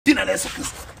Jina la Yesu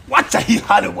Kristo. Wacha hii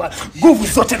hali bwana. Nguvu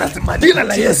zote lazima jina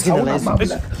la Yesu. Hauna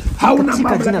mamlaka. Hauna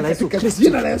mamlaka. Jina la Yesu Kristo.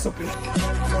 Jina la Yesu Kristo.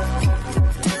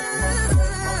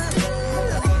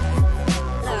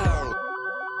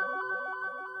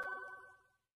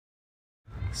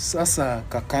 Sasa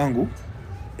kakangu,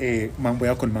 mambo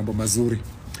yako ni mambo mazuri.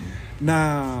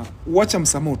 Na wacha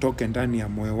msamaha utoke ndani ya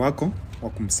moyo wako wa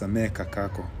kumsamehe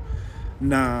kakako.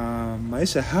 Na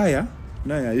maisha haya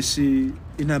nayoishi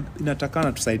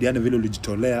inatakana tusaidiane vile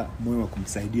ulijitolea moyo wa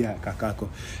kumsaidia kakako.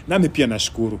 Nami pia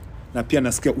nashukuru. Na pia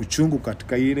nasikia uchungu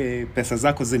katika ile pesa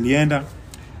zako zilienda.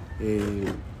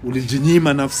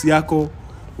 Ulijinyima nafsi yako,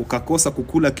 ukakosa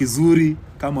kukula kizuri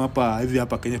kama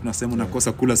hapa Kenya tunasema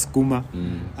unakosa kula sukuma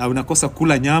au unakosa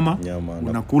kula nyama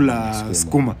unakula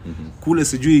sukuma. Kule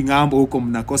sijui ngambo huko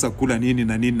mnakosa kula nini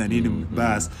na nini na nini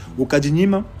basi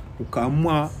ukajinyima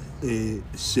ukaamua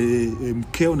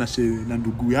mkeo na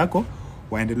ndugu yako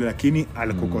waendelee, lakini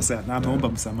alikukosea na ameomba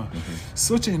msamaha.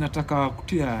 Sote ninataka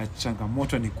kutia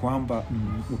changamoto ni kwamba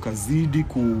ukazidi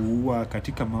kuwa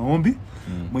katika maombi.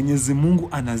 Mwenyezi Mungu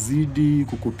anazidi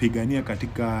kukupigania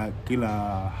katika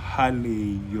kila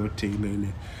hali yote ile.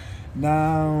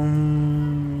 Na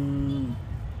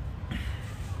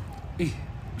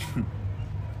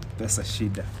pesa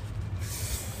shida.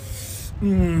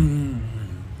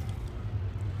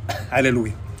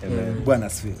 Hallelujah. Amen. Bwana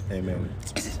asifiwe. Amen.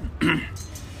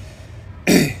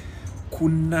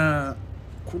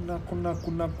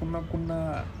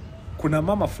 Kuna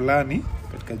mama fulani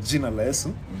katika jina la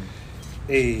Yesu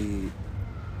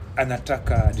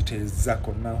anataka details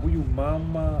zako, na huyu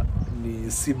mama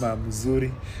ni sima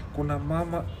mzuri. Kuna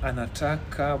mama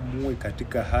anataka muwe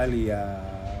katika hali ya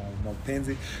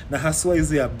mapenzi, na haswa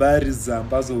hizi habari za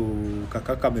ambazo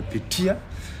kakaka amepitia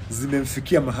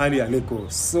zimemfikia mahali aliko.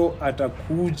 So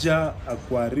atakuja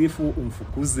akuarifu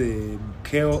umfukuze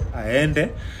mkeo aende,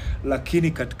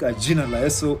 lakini katika jina la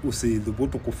Yesu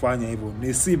usidhubutu kufanya hivyo.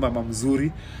 Ni si mama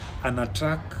mzuri,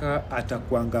 anataka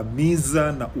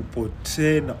atakuangamiza na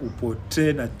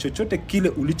upotee na chochote kile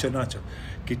ulicho nacho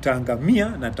kitaangamia,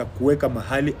 na atakuweka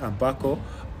mahali ambako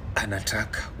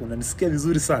anataka. Unanisikia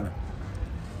vizuri sana?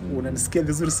 Unanisikia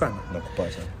vizuri sana?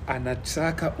 Nakupata.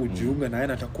 Anataka ujiunge na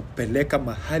yeye, atakupeleka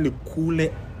mahali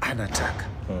kule anataka.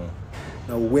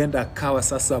 Na uenda akawa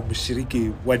sasa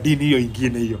mshiriki wa dini hiyo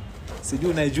ingine hiyo.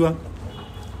 Sijui unaijua?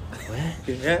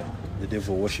 The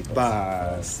devil worshippers.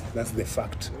 Bas, that's the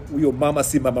fact. Huyo mama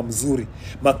si mama mzuri.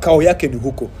 Makao yake ni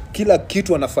huko. Kila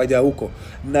kitu anafanya huko.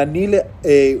 Na nile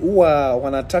huwa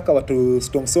wanataka watu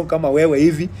strong kama wewe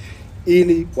hivi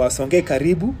ili wasongee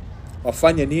karibu,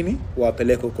 wafanye nini?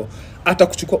 Wapeleke huko. Hata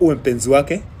kuchukua uwe mpenzi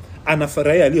wake,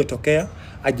 anafurahia aliyotokea,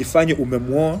 ajifanye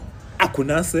umemuoa,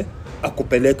 akunase,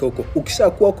 akupeleke huko.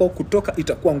 Ukishakuwa huko kutoka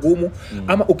itakuwa ngumu,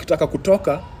 ama ukitaka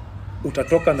kutoka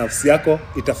utatoka, nafsi yako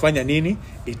itafanya nini?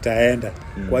 Itaenda.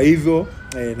 Kwa hivyo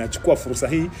nachukua fursa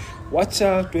hii,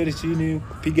 wacha tuende chini,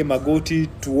 kupige magoti,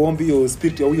 tuombe hiyo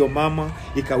spirit ya huyo mama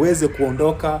ikaweze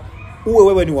kuondoka.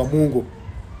 Wewe ni wa Mungu.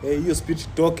 Hiyo spirit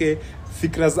toke,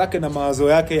 fikra zake na mawazo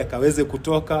yake yakaweze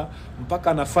kutoka,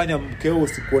 mpaka anafanya mkeo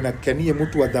usikuona kanie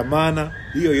mtu wa dhamana.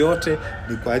 Hiyo yote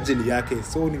ni kwa ajili yake.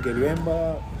 So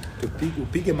ningeliomba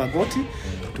upige magoti,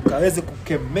 tukaweze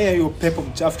kukemea hiyo pepo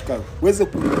mchafu, tukaweze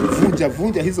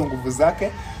kuvunja hizo nguvu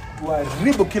zake,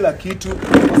 tuharibu kila kitu,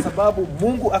 kwa sababu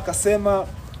Mungu akasema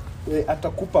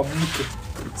atakupa mke,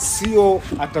 sio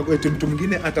eti mtu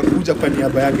mwingine atakuja kwa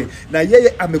niaba yake. Na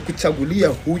yeye amekuchagulia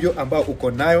huyo ambao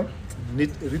uko nayo,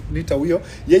 Nita huyo,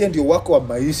 yeye ndio wako wa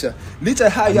maisha. Licha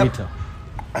haya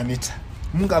Anita.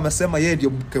 Mungu amesema yeye ndio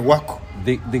mke wako.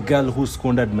 The girl who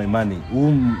squandered my money.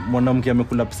 Mwanamke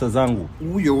amekula pesa zangu.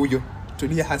 Huyo.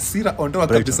 Tulia hasira, ondoa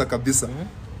kabisa.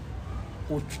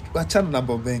 Achana na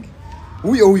mambo mengi.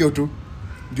 Huyo tu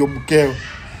ndio mkeo.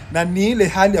 Na ni ile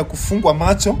hali ya kufungwa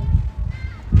macho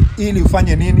ili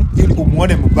ufanye nini? Ili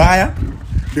umuone mbaya,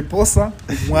 liposa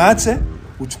umwache,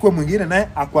 uchukue mwingine naye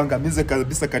akuangamize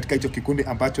kabisa katika hicho kikundi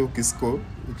ambacho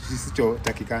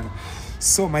kisichotakikana.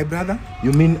 So my brother,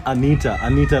 you mean Anita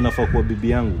anafaa kuwa bibi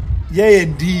yangu? Yeye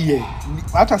ndiye.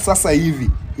 Hata sasa hivi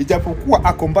ijapokuwa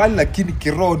ako mbali, lakini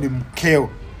kiroho ni mkeo.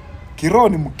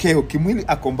 Kimwili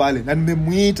ako mbali, na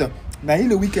nimemuita, na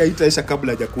ile wiki haitaisha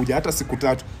kabla hajakuja, hata siku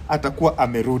 3 atakuwa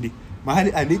amerudi.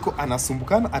 Mahali aliko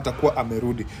anasumbukana, atakuwa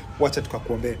amerudi. Wacha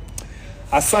tukakuombea.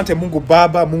 Asante Mungu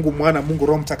Baba, Mungu Mwana, Mungu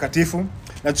Roho Mtakatifu.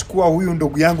 nachukua huyu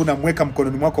ndugu yangu na mweka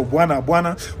mkononi mwako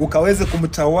Bwana, ukaweze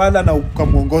kumtawala na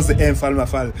ukamuongoze mfalme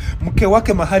afalme. Mke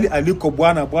wake mahali aliko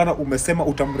Bwana, umesema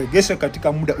utamregesha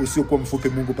katika muda usiokuwa mfupi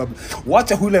Mungu Baba.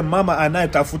 Wacha yule mama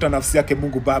anayetafuta nafsi yake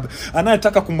Mungu Baba,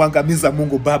 anayetaka kumwangamiza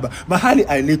Mungu Baba, mahali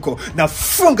aliko, na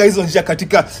funga hizo njia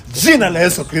katika jina la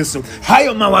Yesu Kristo.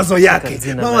 Hayo mawazo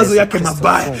yake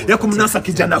mabaya ya kumnasa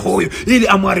kijana huyu ili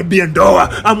amharibie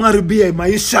ndoa, amharibie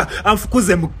maisha,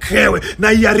 amfukuze mkewe,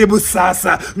 na iharibu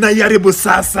sasa,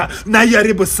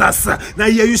 na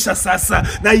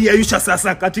iyeyusha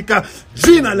sasa katika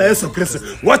jina la Yesu Kristo.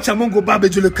 Wacha Mungu Baba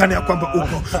julikane ya kwamba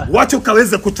uko. Wacha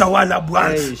ukaweze kutawala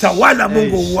Bwana. Tawala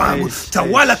Mungu wangu,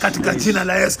 tawala katika jina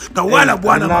la Yesu. Tawala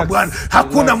Bwana mabwana.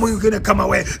 Hakuna mwingine kama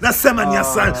wewe. Nasema ni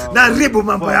asante. Naharibu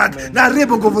mambo yake,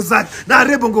 naharibu nguvu zake,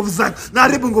 naharibu nguvu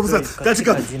zake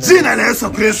katika jina la Yesu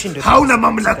Kristo. Hauna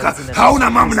mamlaka.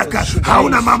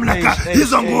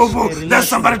 Hizo nguvu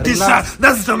nasambaratisha,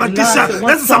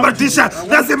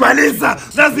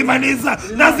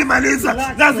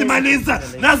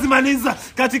 nazimaliza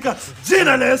katika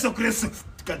jina la Yesu Kristo.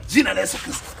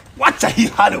 Wacha hii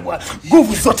hali Bwana,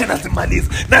 nguvu zote nazimaliza,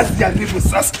 naziharibu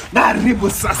sasa,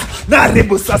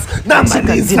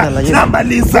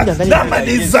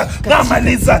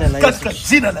 namaliza katika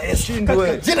jina la Yesu,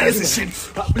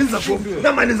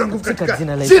 namaliza nguvu katika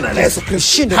jina la Yesu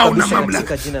Kristo.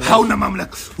 Hauna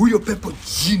mamlaka huyo pepo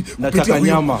jini nataka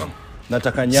nyama.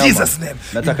 Jesus name.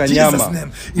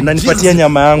 Mnanipatia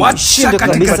nyama yangu.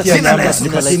 Katika jina la Yesu.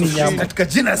 Katika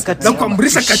jina la Yesu. Na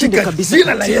kuamrisha katika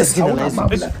jina la Yesu.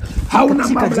 Hauna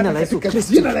mamlaka katika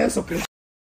jina la Yesu Kristo.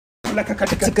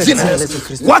 Katika jina la Yesu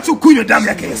Kristo. Watu kunywa damu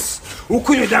yake Yesu.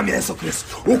 Ukunywe damu ya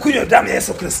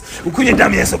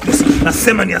Yesu Kristo.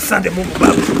 Nasema ni asante Mungu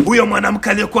Baba. Huyo mwanamke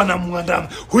aliyekuwa na muandama,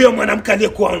 huyo mwanamke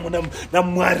aliyekuwa na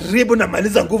mharibu, na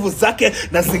maliza nguvu zake,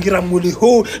 na zingira mwili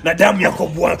huu na damu yako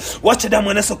Bwana. Wacha damu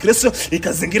ya Yesu Kristo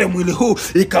ikazingira mwili huu,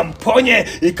 ikamponye,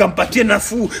 ikampatie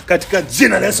nafuu katika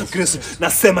jina la Yesu Kristo.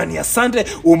 Nasema ni asante,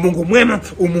 Mungu mwema,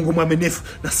 Mungu mwaminifu.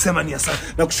 Nasema ni asante.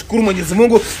 Na kushukuru Mwenyezi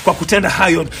Mungu kwa kutenda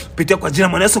hayo. Pitia kwa jina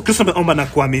la Yesu Kristo tumeomba na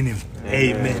kuamini.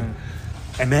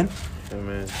 Amen.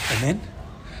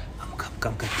 Amka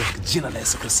katika jina la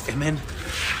Yesu Kristo. Amen.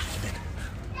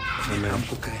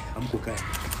 Amka.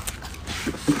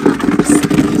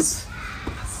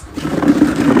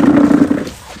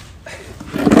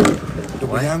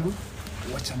 Ndugu yangu,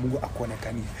 wacha Mungu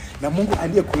akuonekanie. Na Mungu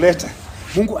aliyekuleta,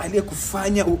 Mungu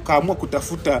aliyekufanya ukaamua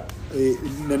kutafuta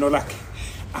neno lake,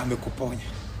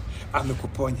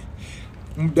 amekuponya.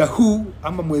 Muda huu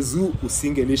ama mwezi huu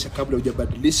usingelisha kabla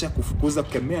hujabadilisha, kufukuza,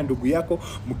 kukemea ndugu yako,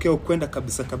 mkeo kwenda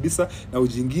kabisa, na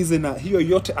ujiingize na hiyo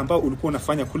yote ambao ulikuwa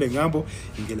unafanya kule ng'ambo,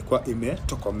 ingelikuwa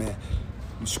imetokomea.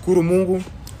 Mshukuru Mungu,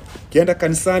 kienda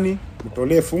kanisani,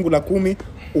 mtolee fungu la 10,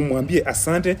 umwambie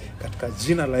asante katika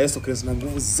jina la Yesu Kristo, na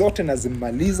nguvu zote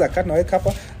nazimaliza kana weka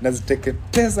hapa,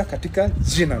 naziteketeza katika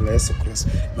jina la Yesu Kristo,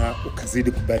 na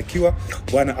ukazidi kubarikiwa.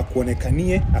 Bwana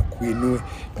akuonekanie, akuinue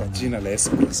kwa jina la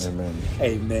Yesu Kristo.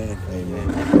 Amen.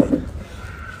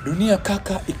 Dunia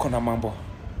kaka iko na mambo.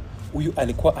 Huyu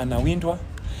alikuwa anawindwa,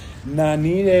 na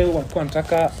ni ile walikuwa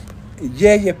wanataka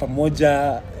yeye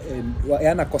pamoja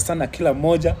yanakosana, kila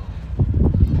mmoja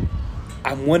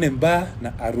amuone mbaya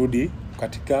na arudi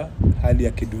katika hali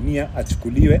ya kidunia,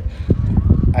 achukuliwe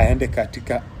aende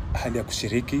katika hali ya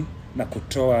kushiriki na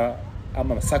kutoa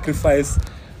ama sacrifice.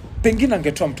 Pengine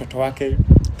angetoa mtoto wake,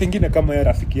 pengine kama yeye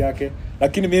rafiki yake,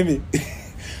 lakini mimi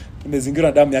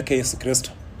nimezingira damu yake Yesu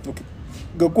Kristo.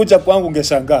 Ungekuja kwangu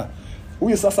ungeshangaa.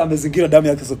 Huyu sasa amezingira damu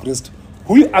yake Yesu Kristo.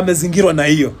 Huyu amezingirwa na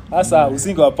hiyo. Sasa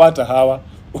usingewapata hawa,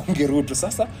 ungerudi.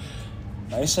 Sasa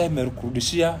maisha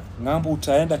imerudishia ng'ambo,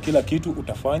 utaenda, kila kitu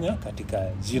utafanya katika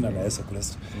jina la Yesu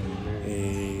Kristo.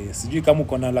 Sijui kama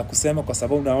uko na la kusema, kwa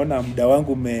sababu naona muda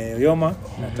wangu umeyoma.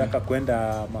 Nataka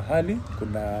kwenda mahali,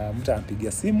 kuna mtu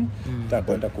anapigia simu, nataka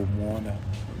kwenda kumuona.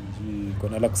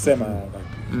 Kuna la kusema?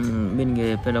 Mimi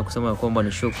ningependa kusema kwamba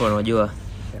ni shukrani. Unajua,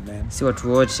 si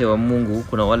watu wote wa Mungu,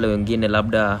 kuna wale wengine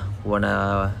labda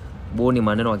wanabuni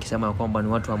maneno wakisema kwamba ni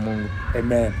watu wa Mungu.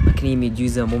 Lakini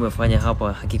miujiza ambayo umefanya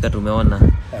hapa, hakika tumeona.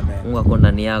 Mungu ako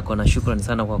ndani yako, na shukrani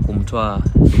sana kwa kumtoa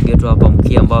ndugu yetu hapa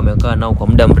Mkia, ambao amekaa nao kwa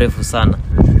muda mrefu sana,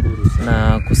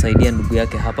 na kusaidia ndugu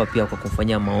yake hapa pia kwa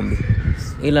kumfanyia maombi.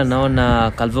 Ila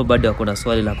naona Calvo bado ako na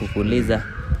swali la kukuuliza.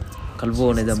 Calvo,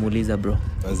 unaweza muuliza bro?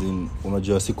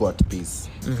 Unajua siko at peace.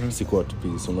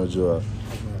 Unajua,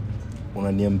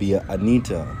 unaniambia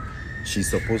Anita,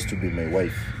 she's supposed to be my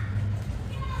wife.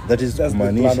 That's the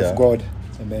plan of God.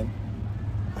 Amen.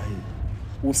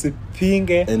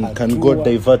 Usipinge. And can God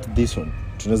divert this one?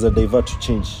 Tunaweza divert to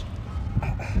change,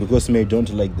 because me I don't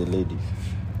like the lady.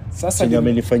 Sasa chenye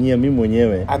amenifanyia mimi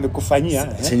mwenyewe amekufanyia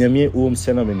chenye mimi huo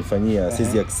msichana amenifanyia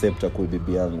siwezi accept kwa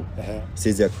bibi yangu.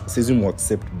 Siwezi mu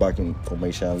accept back kwa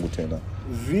maisha yangu tena.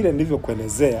 Vile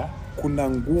nilivyokuelezea, kuna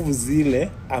nguvu zile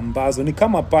ambazo ni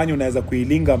kama panya, unaweza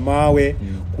kuilinga mawe,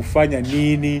 kufanya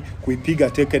nini, kuipiga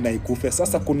teke na ikufe.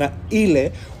 Sasa kuna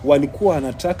ile walikuwa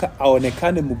wanataka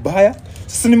aonekane mbaya.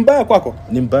 Sasa ni mbaya kwako?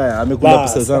 Ni mbaya, amekula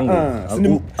pesa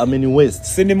zangu. Ameni waste.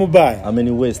 Si ni mbaya?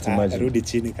 Ameni waste, imagine. Rudi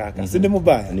chini kaka. Si ni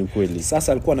mbaya? Ni kweli.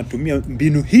 Sasa alikuwa anatumia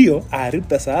mbinu hiyo aharibu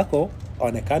pesa yako,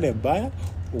 aonekane mbaya,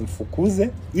 umfukuze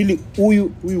ili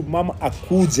huyu mama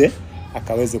akuje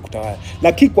akaweze kutawala.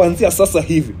 Lakini kuanzia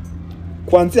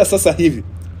sasa hivi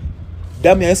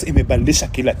damu ya Yesu imebadilisha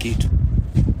kila kitu.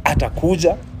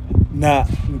 Atakuja na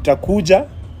mtakuja,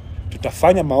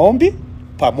 tutafanya maombi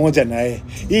pamoja na yeye.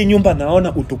 Hii nyumba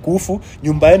naona utukufu,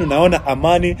 nyumba yenu naona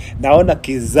amani, naona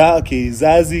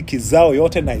kizao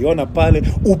yote naiona pale,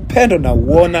 upendo na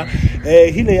uona,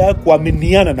 ile ya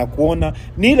kuaminiana na kuona.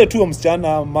 Ni ile tu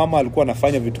msichana mama alikuwa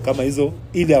anafanya vitu kama hizo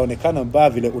ili aonekana mbaya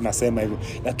vile unasema hivyo.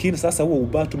 Lakini sasa huo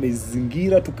ubaya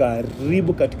tumezingira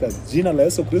tukaribu katika jina la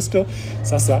Yesu Kristo.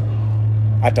 Sasa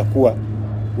atakuwa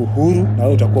uhuru na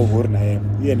wewe utakuwa uhuru na yeye.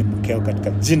 Yeye ni mkeo katika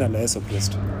jina la Yesu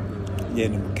Kristo. Yeye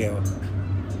ni mkeo.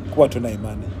 Kuwa tuna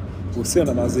imani. Usio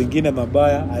na mawazo mengine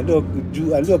mabaya.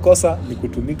 Aliyokosa ni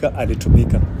kutumika,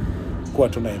 alitumika. Kuwa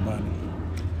tuna imani.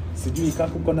 Sijui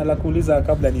kaka uko na la kuuliza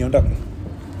kabla niondoke.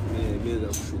 Mimi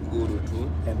kushukuru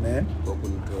tu. Amen. Kwa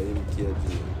kunitoa hii Mkia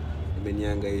tu.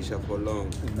 Imenihangaisha for long.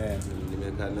 Amen.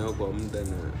 Nimekaa nao kwa muda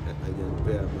na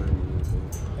hajanipea amani.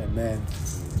 Amen.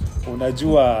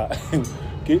 Unajua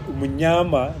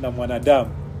mnyama na mwanadamu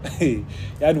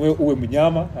yaani wewe uwe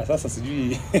mnyama na sasa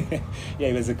sijui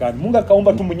haiwezekani. Mungu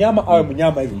akaumba tu mnyama awe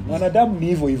mnyama hivi. Mwanadamu ni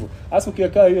hivyo hivyo. Hasa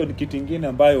ukiweka hiyo ni kitu kingine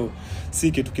ambayo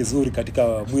si kitu kizuri katika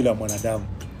mwili wa mwanadamu.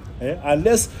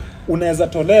 Unless unaweza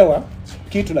tolewa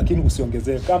kitu lakini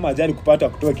usiongezee. Kama ajali kupata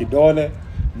kutoa kidole,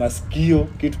 masikio,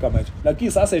 kitu kama hicho.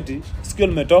 Lakini sasa eti sikio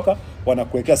limetoka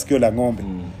wanakuwekea sikio la ng'ombe.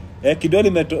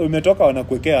 Kidole imetoka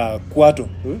wanakuwekea kwato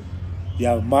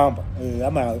ya mamba.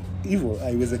 Ama hivyo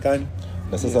haiwezekani.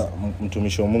 Na sasa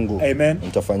mtumishi wa Mungu,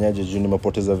 nitafanyaje juu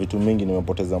nimepoteza vitu mingi,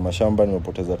 nimepoteza mashamba,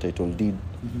 nimepoteza title deed.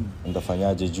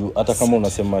 Nitafanyaje juu hata kama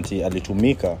unasema ati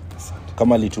alitumika,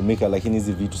 kama alitumika lakini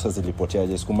hizi vitu sasa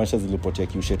zilipoteaje? Siku maisha zilipotea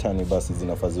kiushetani, basi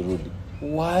zinafaa zirudi.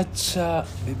 Wacha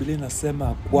Biblia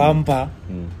inasema kwamba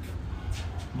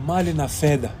mali na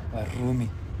fedha, Warumi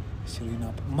 20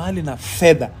 hapo. Mali na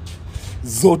fedha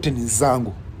zote ni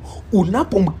zangu.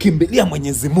 Unapomkimbilia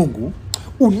Mwenyezi Mungu,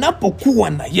 unapokuwa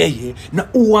na yeye na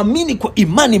uamini kwa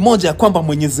imani moja ya kwamba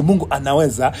Mwenyezi Mungu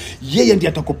anaweza, yeye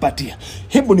ndiye atakupatia.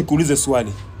 Hebu nikuulize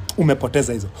swali,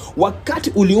 umepoteza hizo. Wakati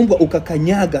uliumbwa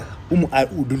ukakanyaga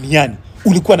duniani,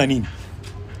 ulikuwa na nini?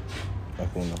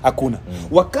 Hakuna.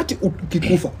 Wakati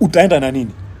ukikufa utaenda na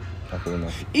nini? Hakuna.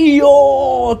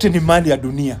 Yote ni mali ya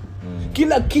dunia.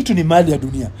 Kila kitu ni mali ya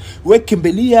dunia. Wewe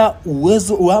kimbilia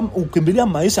ukimbilia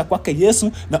maisha kwake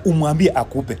Yesu na umwambie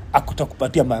akupe,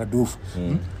 akutakupatia maradufu.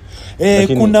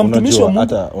 Kuna mtumishi wa Mungu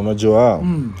hata unajua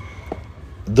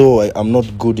though I'm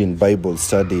not good in Bible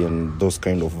study and those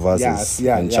kind of verses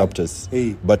and chapters,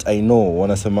 but I know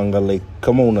wanasemanga like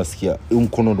kama unasikia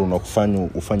mkono ndo unakufanya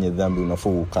ufanye dhambi unafaa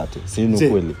ukate. Si ni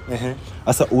kweli?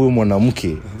 Sasa huyo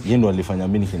mwanamke yeye ndo alifanya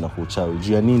mimi kina uchawi.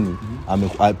 Juu ya nini?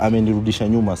 Amenirudisha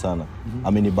nyuma sana.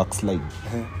 Ameni backslide.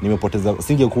 Nimepoteza,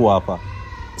 singekuwa hapa.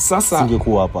 Sasa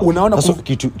singekuwa hapa. Unaona sasa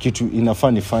kitu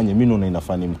inafaa nifanye, mimi naona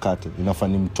inafaa nimkate, inafaa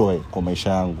nimtoe kwa maisha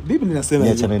yangu. Biblia inasema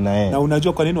hivyo. Na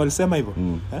unajua kwa nini walisema hivyo?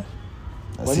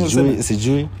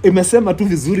 Sijui. Imesema tu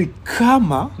vizuri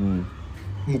kama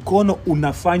mkono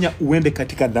unafanya uende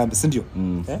katika dhambi, si ndio?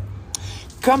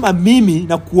 Kama mimi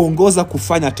na kuongoza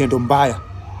kufanya tendo mbaya,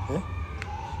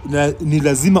 ni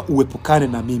lazima uepukane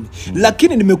na mimi.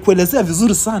 Lakini nimekuelezea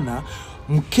vizuri sana,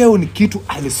 mkeo ni kitu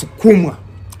alisukumwa,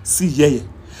 si yeye.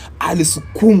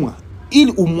 Alisukumwa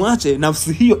ili umwache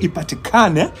nafsi hiyo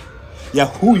ipatikane ya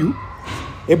huyu.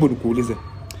 Hebu nikuulize,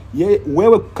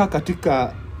 wewe kukaa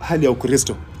katika hali ya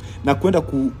Ukristo na kwenda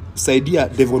kusaidia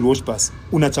devil worshippers,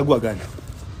 unachagua gani?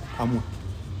 Amua.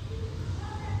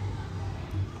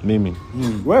 Mimi.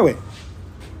 Wewe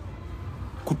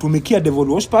kutumikia devil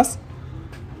worshippers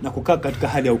na kukaa katika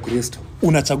hali ya Ukristo,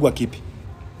 unachagua kipi?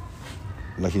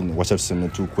 Lakini wacha tuseme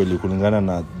tu kweli, kulingana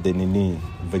na Ninii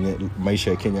venye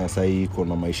maisha ya Kenya sasa iko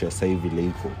na maisha sasa hivi vile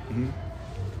iko,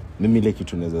 mimi ile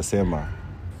kitu naweza sema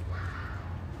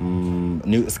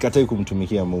sikatai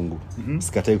kumtumikia Mungu.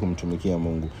 Sikatai kumtumikia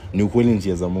Mungu. Ni ukweli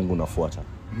njia za Mungu nafuata.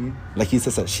 Lakini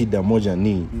sasa shida moja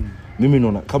ni mimi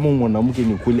naona kama mwanamke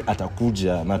ni ukweli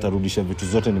atakuja na atarudisha vitu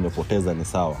zote nimepoteza, ni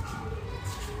sawa.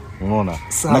 Unaona?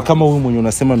 Na kama wewe mwenye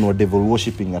unasema ni wa devil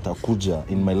worshiping atakuja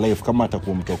in my life, kama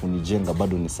atakuwa mtu wa kunijenga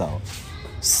bado ni sawa.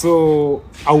 So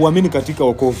auamini katika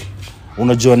wokovu?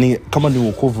 Unajua ni kama ni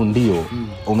wokovu ndio.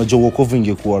 Unajua wokovu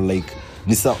ingekuwa like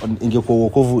ni sawa, ingekuwa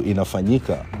wokovu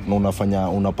inafanyika na unafanya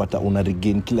unapata una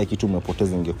regain kila kitu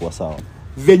umepoteza, ingekuwa sawa.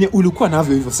 Venye ulikuwa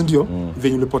navyo hivyo, si ndio?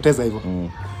 Venye ulipoteza hivyo.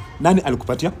 Nani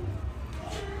alikupatia?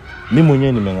 Mimi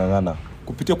mwenyewe nimengangana.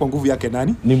 Kupitia kwa nguvu yake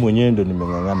nani? Mimi mwenyewe ndo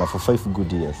nimengangana for 5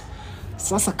 good years.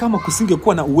 Sasa kama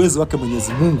kusingekuwa na uwezo wake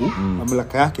Mwenyezi Mungu,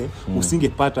 mamlaka yake,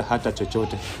 usingepata hata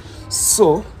chochote.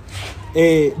 So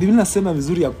Biblia inasema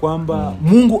vizuri ya kwamba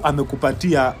Mungu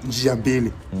amekupatia njia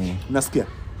mbili. Unasikia?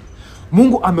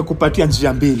 Mungu amekupatia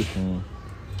njia mbili.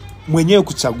 Mwenyewe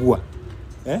kuchagua.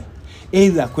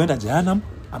 Either kwenda jehanamu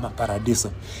ama paradiso.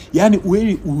 Yaani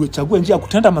wewe uchague njia ya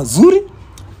kutenda mazuri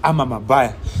ama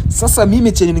mabaya. Sasa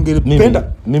mimi chenye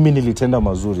ningependa mimi nilitenda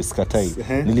mazuri, sikatai.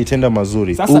 Nilitenda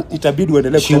mazuri. Sasa itabidi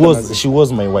uendelee kutenda mazuri. She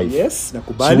was my wife. Yes,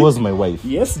 nakubali. She was my wife.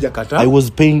 Yes, jakata. I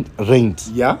was paying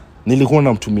rent. Yeah. Nilikuwa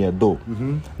namtumia do.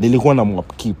 Nilikuwa na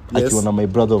mwapkeep akiwa na my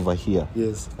brother over here.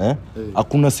 Yes.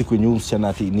 Hakuna siku yenye msichana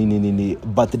ati nini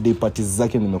birthday parties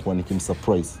zake nimekuwa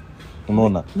nikimsurprise.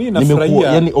 Unaona? Nimekuwa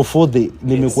yani ofode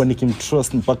nimekuwa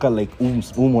nikimtrust mpaka like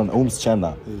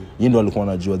msichana yeye ndo alikuwa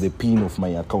anajua the pin of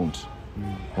my account.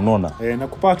 Unaona?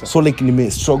 Nakupata. So like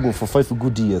nime struggle for 5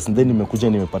 good years and then nimekuja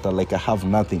nimepata like I have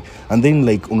nothing. And then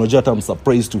like unajua hata I'm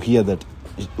surprised to hear that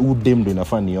udem ndo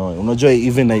inafaa nioe. Unajua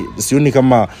even sioni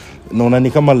kama naona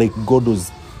ni kama like God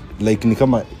was like ni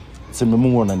kama sema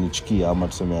Mungu ananichukia ama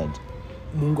tusemeaje.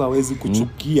 Mungu hawezi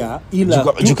kuchukia ila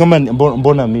juu kama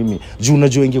mbona mimi juu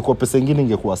unajua ingekuwa pesa nyingine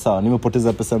ingekuwa sawa.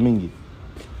 Nimepoteza pesa mingi.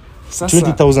 Sasa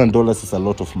 $20,000 is a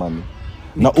lot of money.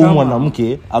 Na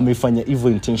mwanamke amefanya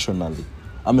hivyo intentionally.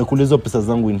 Amekuliza pesa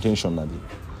zangu intentionally.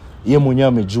 Yeye mwenyewe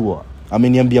amejua.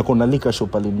 Ameniambia kuna liquor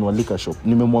shop, alinunua liquor shop.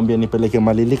 Nimemwambia nipeleke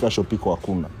mali liquor shop iko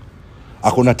hakuna.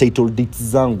 Akona title deeds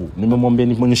zangu. Nimemwambia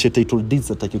nionyeshe title deeds,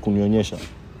 hataki kunionyesha.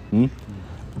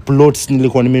 Plots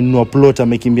nilikuwa nimenunua plot,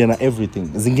 amekimbia na everything.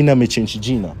 Zingine amechange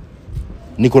jina.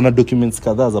 Niko na documents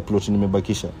kadhaa za plot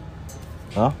nimebakisha.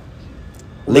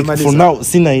 Like for now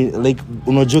sina like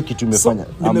unajua kitu umefanya.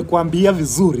 So, nimekuambia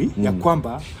vizuri ya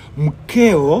kwamba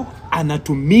mkeo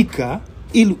anatumika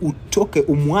ili utoke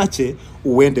umwache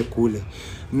uende kule.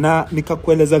 Na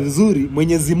nikakueleza vizuri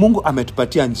Mwenyezi Mungu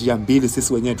ametupatia njia mbili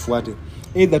sisi wenyewe tufuate.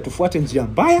 Either tufuate njia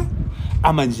mbaya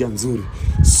ama njia nzuri.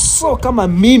 So kama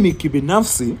mimi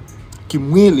kibinafsi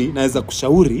kimwili naweza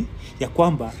kushauri ya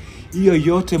kwamba hiyo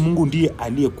yote Mungu ndiye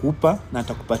aliyekupa na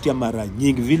atakupatia mara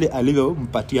nyingi vile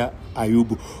alivyompatia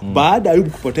Ayubu. Baada ya Ayubu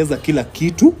kupoteza kila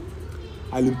kitu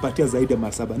alimpatia zaidi ya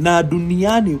mara 7. Na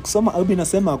duniani ukisoma Ayubu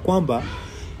inasema kwamba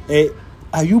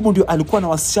Ayubu ndio alikuwa na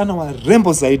wasichana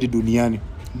warembo zaidi duniani.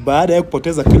 Baada ya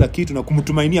kupoteza kila kitu na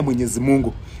kumtumainia Mwenyezi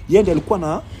Mungu, yeye ndiye alikuwa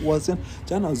na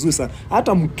wasichana wazuri sana.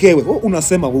 Hata mkewe,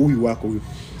 unasema huyu wako huyu,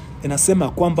 inasema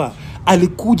kwamba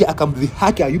alikuja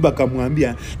akamdhihaki Ayubu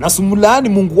akamwambia, "Nasumulani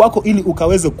Mungu wako ili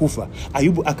ukaweze kufa."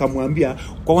 Ayubu akamwambia,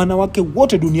 "Kwa wanawake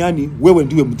wote duniani wewe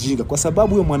ndiwe mjinga." Kwa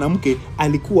sababu huyo mwanamke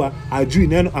alikuwa ajui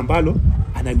neno ambalo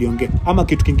analiongea ama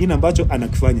kitu kingine ambacho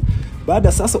anakifanya.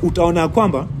 Baada sasa utaona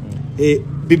kwamba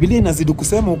Biblia inazidi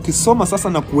kusema, ukisoma sasa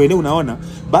na kuelewa, unaona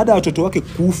baada ya watoto wake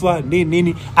kufa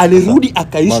nini alirudi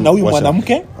akaishi na huyu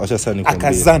mwanamke,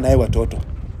 akazaa naye watoto.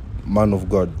 Man of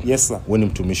God. Yes sir. Wewe ni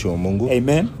mtumishi wa Mungu.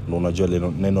 Amen. Na unajua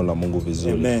neno la Mungu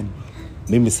vizuri. Amen.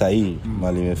 Mimi sahi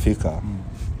mali nimefika.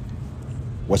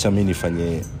 Wacha mimi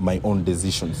nifanye my own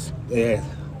decisions.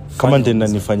 Kama ndena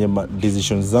nifanye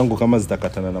decisions zangu kama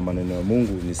zitakatana na maneno ya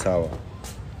Mungu ni sawa.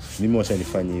 Mimi wacha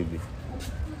nifanye hivi.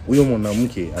 Huyo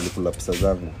mwanamke alikula pesa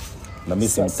zangu na mimi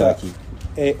simtaki.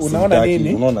 Unaona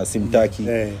nini? Unaona simtaki.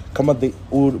 Kama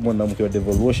mwanamke wa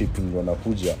devil worshiping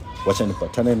wanakuja, wacha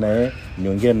nipatane naye,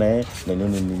 niongee naye na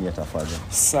nione nini atafanya.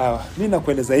 Sawa. Mimi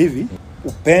nakueleza hivi,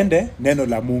 upende neno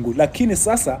la Mungu, lakini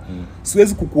sasa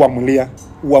siwezi kukuamulia.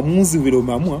 Uamuzi vile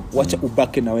umeamua, wacha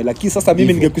ubaki nawe. Lakini sasa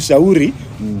mimi ningekushauri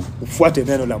ufuate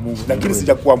neno la Mungu, lakini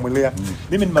sijakuamulia.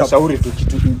 Mimi ni mashauri tu.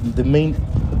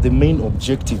 The main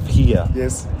objective here,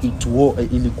 yes,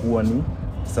 ilikuwa ni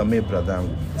samee brother.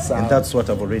 And that's what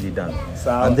I've already done.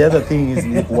 Sawa. And the other thing is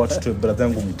ni kuwatch to brother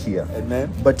Mkia. Amen.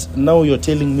 But now you're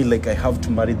telling me like I have to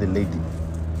marry the lady.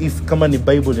 If kama ni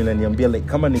Bible inaniambia like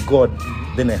kama ni God,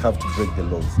 then I have to break the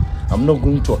laws. I'm not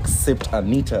going to accept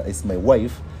Anita as my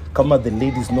wife kama the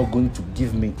lady is not going to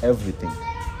give me everything.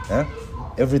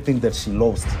 Everything that she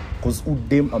lost, because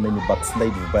udem ameni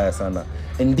backslide vibaya sana.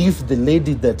 And if the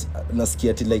lady that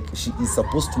nasikiati like she is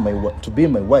supposed to be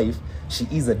my wife, she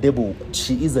is a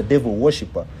devil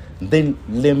worshipper, then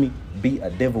let me be a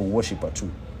devil worshipper too.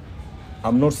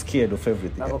 I'm not scared of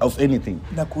everything, of anything.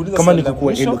 Nakuuliza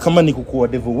Kama nikukuwa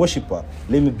devil worshipper,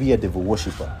 let me be a devil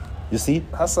worshipper. You see?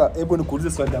 Hasa hebu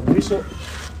nikuulize swali la mwisho.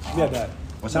 Mia dada.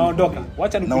 Naondoka.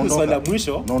 Wacha nikuulize swali la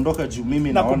mwisho. Naondoka juu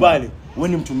mimi nakubali. Wewe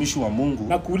ni mtumishi wa Mungu.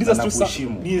 Nakuuliza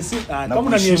kama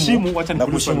unaniheshimu, wacha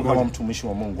nikuulize swali kama mtumishi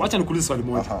wa Mungu. Wacha nikuulize swali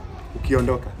moja.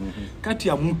 Ukiondoka. Kati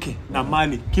ya mke na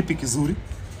mali, kipi kizuri?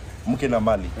 Mke na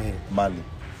mali. Mali.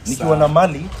 Nikiwa na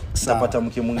mali, nitapata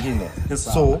mke mwingine.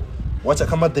 So, wacha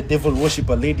kama the devil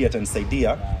worshipper lady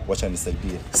atanisaidia, wacha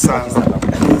nisaidie.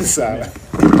 Sawa.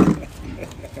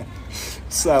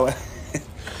 Sawa.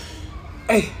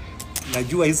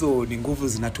 Najua hizo ni nguvu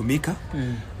zinatumika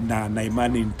na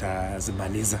imani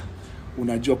nitazimaliza.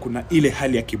 Unajua kuna ile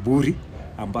hali ya kiburi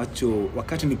ambacho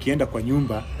wakati nikienda kwa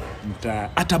nyumba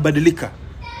atabadilika.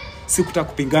 Sikutaka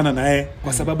kupingana naye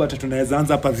kwa sababu hata tunaweza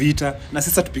anza hapa vita, na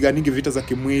sisi tupiganingi vita za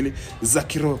kimwili, za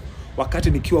kiroho.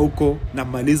 Wakati nikiwa huko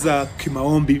namaliza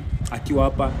kimaombi, akiwa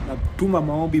hapa natuma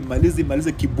maombi,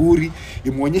 malize kiburi,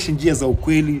 imuonyeshe njia za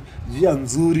ukweli, njia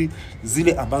nzuri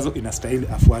zile ambazo inastahili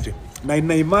afuate. Na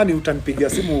ina imani utanipigia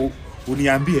simu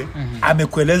uniambie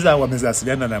amekueleza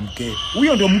wamezasiliana na mke.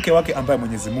 Huyo ndio mke wake ambaye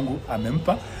Mwenyezi Mungu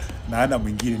amempa, na ana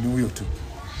mwingine ni huyo tu.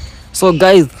 So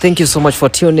guys, thank you so much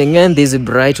for tuning in. This is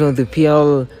Brighton the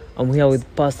PL. I'm here with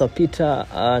Pastor Peter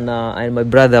and my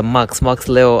brother Max. Max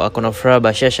leo akona furaha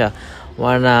bashasha.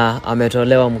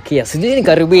 Ametolewa Mkia. Sijui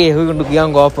nikaribie huyu ndugu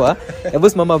yangu hapa. Hebu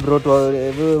simama bro,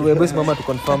 hebu simama to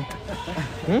confirm.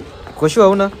 Kwa sure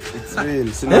una?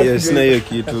 It's real. Sina hiyo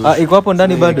kitu. Iko hapo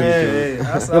ndani bado.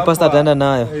 Hiyo Pastor ataenda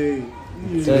nayo.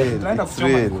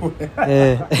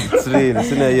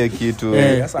 Sina hiyo kitu.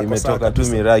 Imetoka tu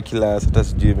miraculous, hata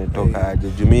sijui imetoka aje.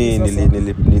 Jumi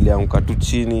nilianguka tu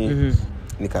chini.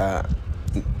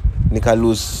 Nika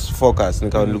lose focus,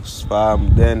 nika lose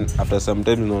farm. Then after some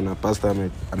time unaona pastor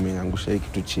ameangusha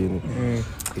kitu chini.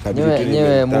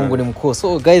 Nyewe Mungu ni mkuu.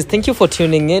 So guys, thank you for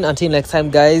tuning in. Until next time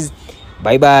guys.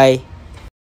 Bye bye.